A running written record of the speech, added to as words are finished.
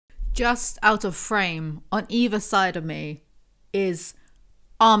Just out of frame on either side of me is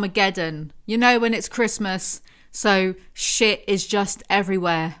Armageddon. You know when it's Christmas, so shit is just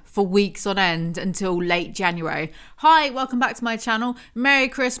everywhere for weeks on end until late January. Hi, welcome back to my channel. Merry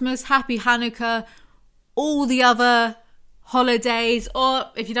Christmas, Happy Hanukkah, all the other holidays, or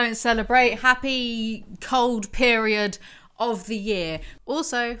if you don't celebrate, happy cold period of the year.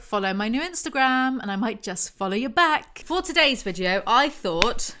 Also, follow my new Instagram and I might just follow you back. For today's video, I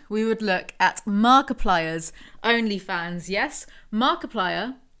thought we would look at Markiplier's OnlyFans. Yes,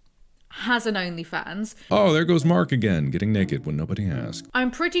 Markiplier has an OnlyFans. Oh, there goes Mark again, getting naked when nobody asked.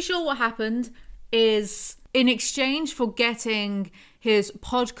 I'm pretty sure what happened is in exchange for getting his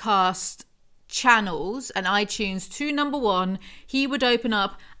podcast channels and iTunes to #1, he would open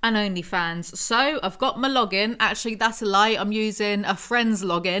up an OnlyFans. So I've got my login. Actually, that's a lie. I'm using a friend's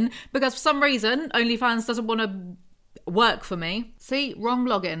login because for some reason OnlyFans doesn't want to work for me. See, wrong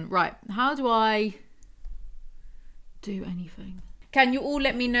login. Right, how do I do anything? Can you all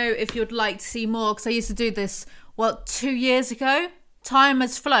let me know if you'd like to see more? Because I used to do this, what, 2 years ago? Time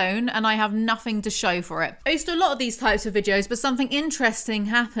has flown and I have nothing to show for it. I used to do a lot of these types of videos, but something interesting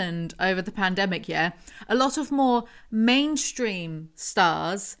happened over the pandemic, yeah? A lot of more mainstream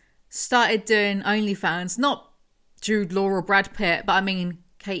stars started doing OnlyFans. Not Jude Law or Brad Pitt, but I mean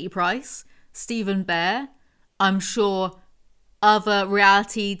Katie Price, Stephen Bear. I'm sure other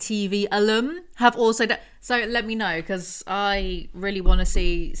reality TV alum have also done. So let me know, because I really want to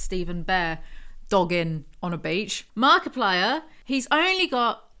see Stephen Bear dogging on a beach. Markiplier, he's only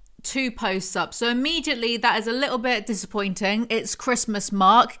got 2 posts up, so immediately that is a little bit disappointing. It's Christmas,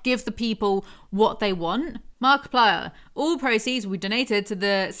 Mark. Give the people what they want. Markiplier, all proceeds will be donated to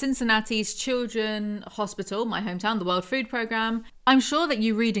the Cincinnati's Children's Hospital, my hometown, the World Food Programme. I'm sure that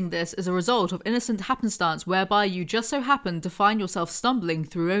you reading this is a result of innocent happenstance whereby you just so happen to find yourself stumbling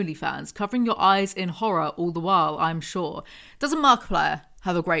through OnlyFans, covering your eyes in horror all the while, I'm sure. Doesn't Markiplier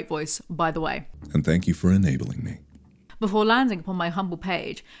have a great voice, by the way? And thank you for enabling me. Before landing upon my humble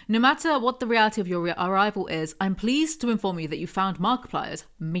page, no matter what the reality of your arrival is, I'm pleased to inform you that you found Markiplier's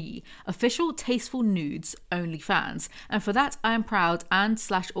Me, official tasteful nudes OnlyFans, and for that I am proud and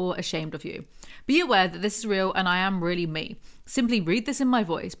 / or ashamed of you. Be aware that this is real and I am really me. Simply read this in my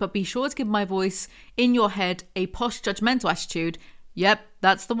voice, but be sure to give my voice in your head a posh judgmental attitude. Yep,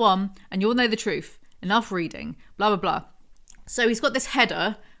 that's the one, and you'll know the truth. Enough reading, blah blah blah. So he's got this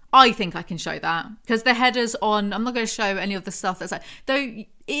header. I think I can show that because the header's on. I'm not going to show any of the stuff that's like, though it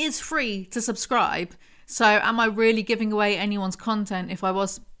is free to subscribe. So am I really giving away anyone's content if I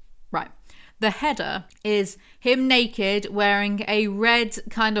was? Right. The header is him naked wearing a red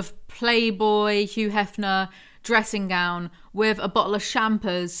kind of Playboy Hugh Hefner dressing gown with a bottle of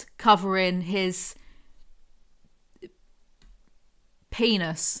champers covering his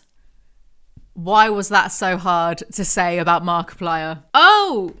penis. Why was that so hard to say about Markiplier?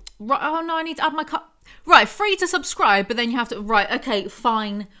 Oh, right. Oh no, I need to add my cut. Right, free to subscribe, but then you have to. Right, okay,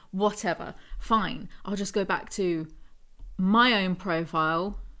 fine, whatever, fine. I'll just go back to my own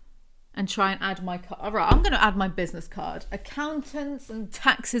profile and try and add my card. All right, I'm going to add my business card. Accountants and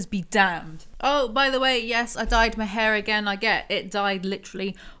taxes be damned. Oh, by the way, yes, I dyed my hair again. I get it dyed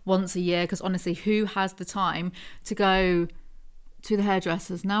literally once a year because honestly, who has the time to go to the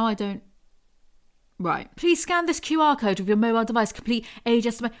hairdressers? Now I don't. Right. Please scan this QR code with your mobile device. Complete age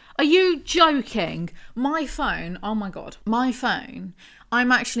estimate. Are you joking? My phone. Oh my God. My phone.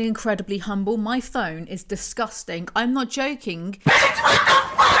 I'm actually incredibly humble. My phone is disgusting. I'm not joking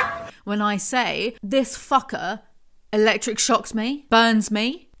when I say this fucker electric shocks me, burns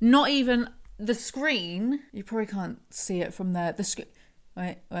me. Not even the screen. You probably can't see it from there. The screen.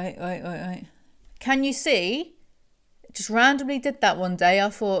 Wait. Can you see? Just randomly did that one day. I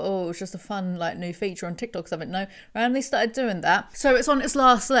thought, oh, it was just a fun like new feature on TikTok or something. No, randomly started doing that. So it's on its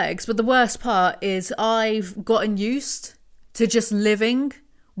last legs. But the worst part is I've gotten used to just living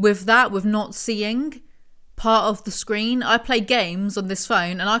with that, with not seeing part of the screen. I play games on this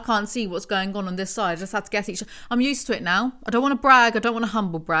phone and I can't see what's going on this side. I just have to guess each. I'm used to it now. I don't want to brag. I don't want to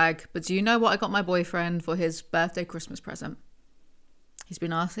humble brag. But do you know what I got my boyfriend for his birthday Christmas present? He's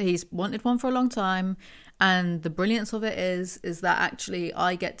been asked. He's wanted one for a long time. And the brilliance of it is that actually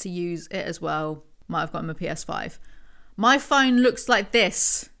I get to use it as well. Might have got him a PS5. My phone looks like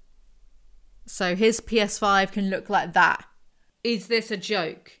this. So his PS5 can look like that. Is this a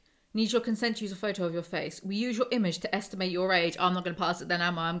joke? Need your consent to use a photo of your face. We use your image to estimate your age. I'm not going to pass it then,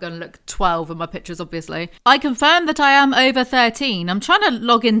 am I? I'm going to look 12 in my pictures, obviously. I confirm that I am over 13. I'm trying to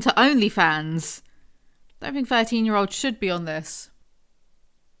log into OnlyFans. I don't think 13-year-olds should be on this.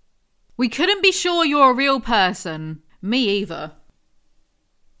 We couldn't be sure you're a real person. Me either.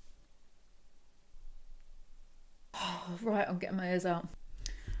 right, I'm getting my ears out.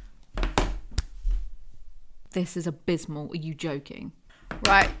 This is abysmal. Are you joking?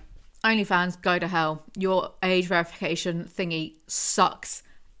 Right, OnlyFans, go to hell. Your age verification thingy sucks,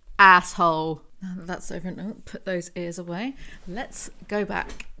 asshole. Now that that's over, no, put those ears away. Let's go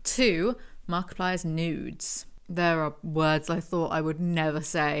back to Markiplier's nudes. There are words I thought I would never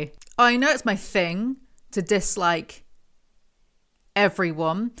say. I know it's my thing to dislike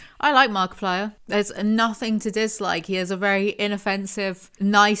everyone. I like Markiplier. There's nothing to dislike. He is a very inoffensive,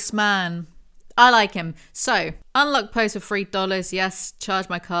 nice man. I like him. So, unlock post for $3. Yes, charge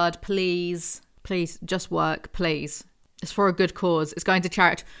my card, please. Please, just work, please. It's for a good cause. It's going to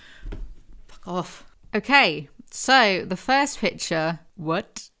charity. Fuck off. Okay, so the first picture,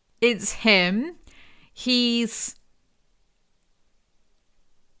 what? It's him. He's...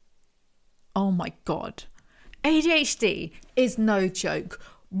 Oh my God. ADHD is no joke.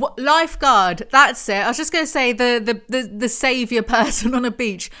 What, lifeguard, that's it. I was just going to say the savior person on a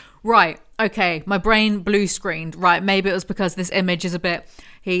beach. Right, okay, my brain blue screened. Right, maybe it was because this image is a bit...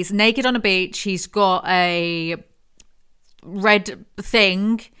 He's naked on a beach. He's got a red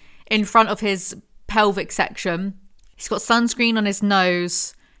thing in front of his pelvic section. He's got sunscreen on his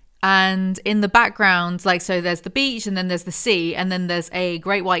nose. And in the background, like, so there's the beach and then there's the sea. And then there's a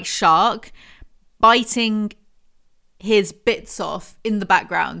great white shark biting his bits off in the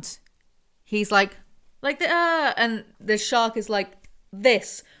background. He's like and the shark is like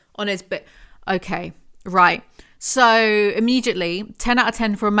this on his bit. Okay, right. So immediately 10 out of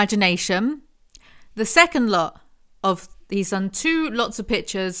 10 for imagination. The second lot of, he's done 2 lots of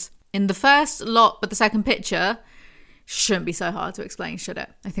pictures in the first lot, but the second picture shouldn't be so hard to explain, should it?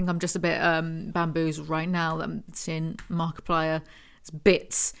 I think I'm just a bit bamboozled right now that I'm seeing Markiplier's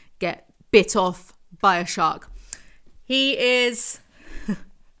bits get bit off by a shark. He is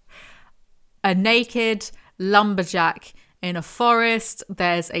a naked lumberjack in a forest.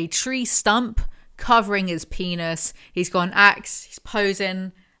 There's a tree stump covering his penis. He's got an axe. He's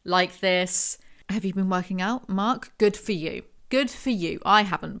posing like this. Have you been working out, Mark? Good for you. Good for you. I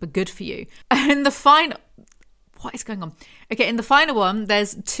haven't, but good for you. And the final... What is going on? Okay, in the final one,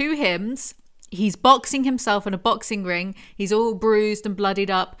 there's 2 hymns. He's boxing himself in a boxing ring. He's all bruised and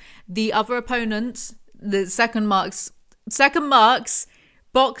bloodied up. The other opponent, the second Mark's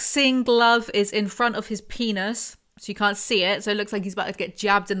boxing glove is in front of his penis. So you can't see it. So it looks like he's about to get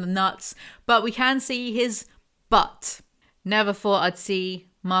jabbed in the nuts. But we can see his butt. Never thought I'd see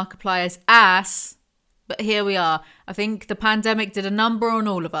Markiplier's ass. But here we are. I think the pandemic did a number on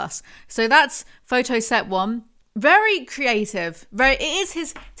all of us. So that's photo set 1. Very creative. It is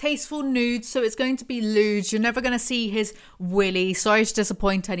his tasteful nude, so it's going to be lewd. You're never going to see his willy. Sorry to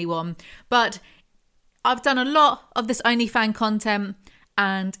disappoint anyone. But I've done a lot of this OnlyFans content,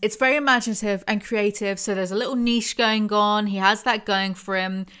 and it's very imaginative and creative. So there's a little niche going on. He has that going for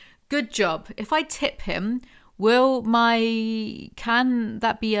him. Good job. If I tip him, can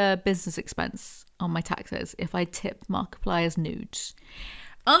that be a business expense on my taxes if I tip Markiplier's nudes?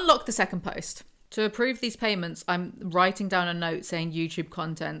 Unlock the second post. To approve these payments, I'm writing down a note saying YouTube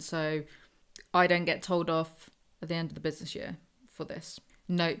content so I don't get told off at the end of the business year for this.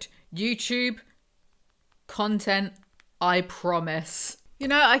 Note, YouTube content, I promise. You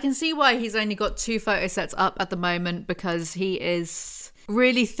know, I can see why he's only got 2 photo sets up at the moment, because he is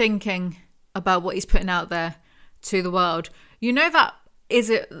really thinking about what he's putting out there to the world. You know that,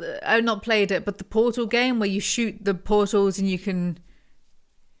 I've not played it, but the Portal game where you shoot the portals and you can...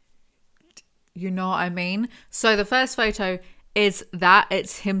 You know what I mean? So the first photo is that.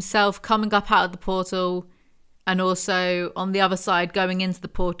 It's himself coming up out of the portal and also on the other side going into the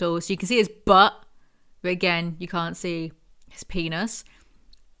portal. So you can see his butt, but again, you can't see his penis.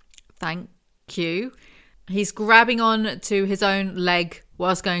 Thank you. He's grabbing on to his own leg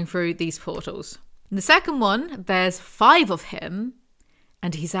whilst going through these portals. In the second one, there's 5 of him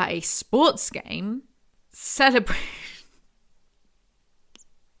and he's at a sports game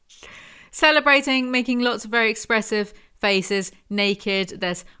celebrating, making lots of very expressive faces, naked.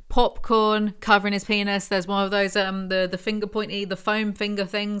 There's popcorn covering his penis. There's one of those the finger pointy, the foam finger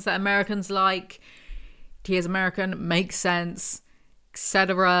things that Americans like. He is American, makes sense,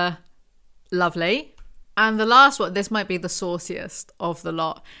 etc. Lovely. And the last one, this might be the sauciest of the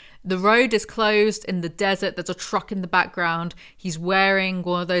lot. The road is closed in the desert. There's a truck in the background. He's wearing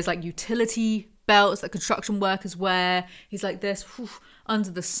one of those like utility belts that construction workers wear. He's like this, whew,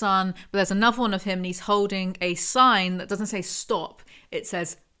 under the sun. But there's another one of him and he's holding a sign that doesn't say stop. It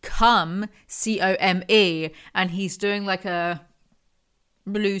says come, C-O-M-E. And he's doing like a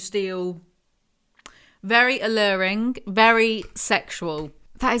blue steel. Very alluring, very sexual.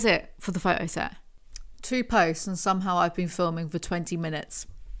 That is it for the photo set. 2 posts and somehow I've been filming for 20 minutes.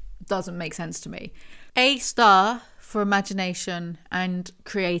 Doesn't make sense to me. A star for imagination and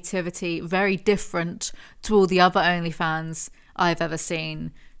creativity. Very different to all the other OnlyFans I've ever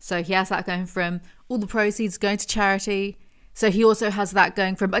seen. So he has that going for him. All the proceeds going to charity. So he also has that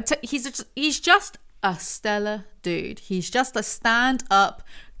going for him. But he's just a stellar dude. He's just a stand-up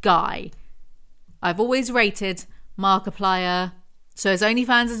guy. I've always rated Markiplier. So his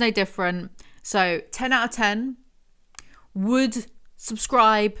OnlyFans is no different. So 10 out of 10. Would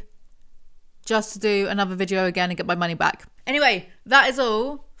subscribe just to do another video again and get my money back. Anyway, that is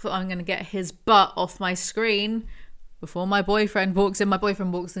all. I'm going to get his butt off my screen before my boyfriend walks in. My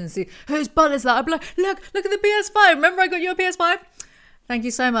boyfriend walks in and sees, whose butt is that? I'm like, look at the PS5. Remember I got you a PS5? Thank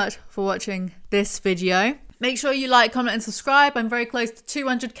you so much for watching this video. Make sure you like, comment and subscribe. I'm very close to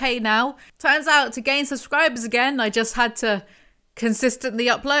 200k now. Turns out to gain subscribers again, I just had to consistently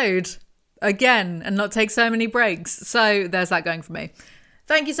upload again and not take so many breaks. So there's that going for me.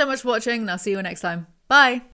 Thank you so much for watching and I'll see you next time. Bye.